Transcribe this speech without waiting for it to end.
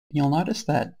you'll notice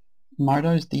that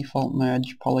Modo's default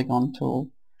merge polygon tool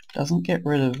doesn't get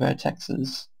rid of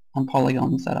vertexes on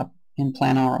polygons that are in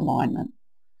planar alignment.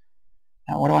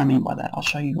 Now what do I mean by that? I'll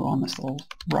show you on this little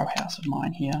row house of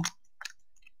mine here.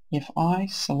 If I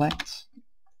select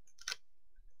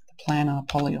the planar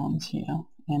polygons here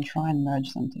and try and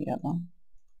merge them together,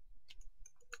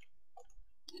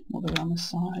 we'll do it on this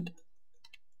side.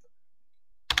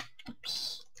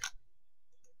 Oops.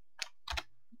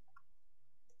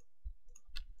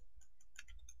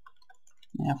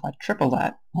 Now if I triple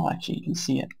that, well actually you can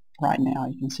see it right now,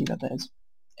 you can see that there's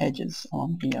edges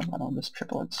along here, but I'll just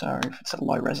triple it so if it's at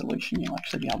low resolution you'll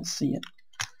actually be able to see it.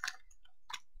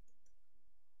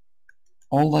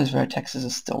 All those vertexes are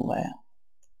still there.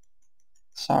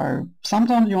 So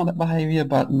sometimes you want that behavior,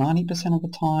 but 90% of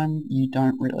the time you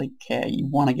don't really care. You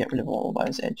want to get rid of all of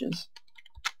those edges.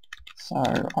 So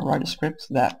I wrote a script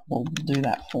that will do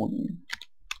that for you.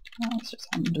 Let's just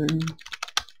undo.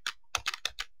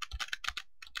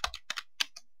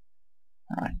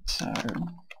 Alright, so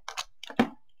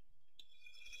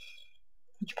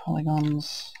which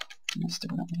polygons? Let's do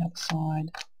it on the other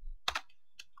side.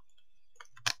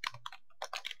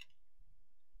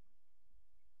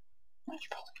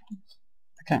 Polygons.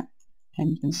 Okay, and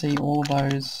you can see all of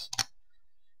those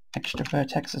extra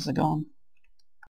vertexes are gone.